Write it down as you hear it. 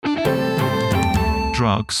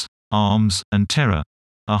drugs, arms, and terror.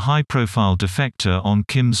 A high-profile defector on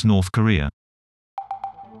Kim's North Korea.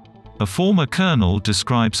 A former colonel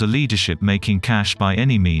describes a leadership making cash by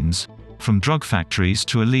any means, from drug factories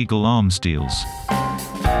to illegal arms deals.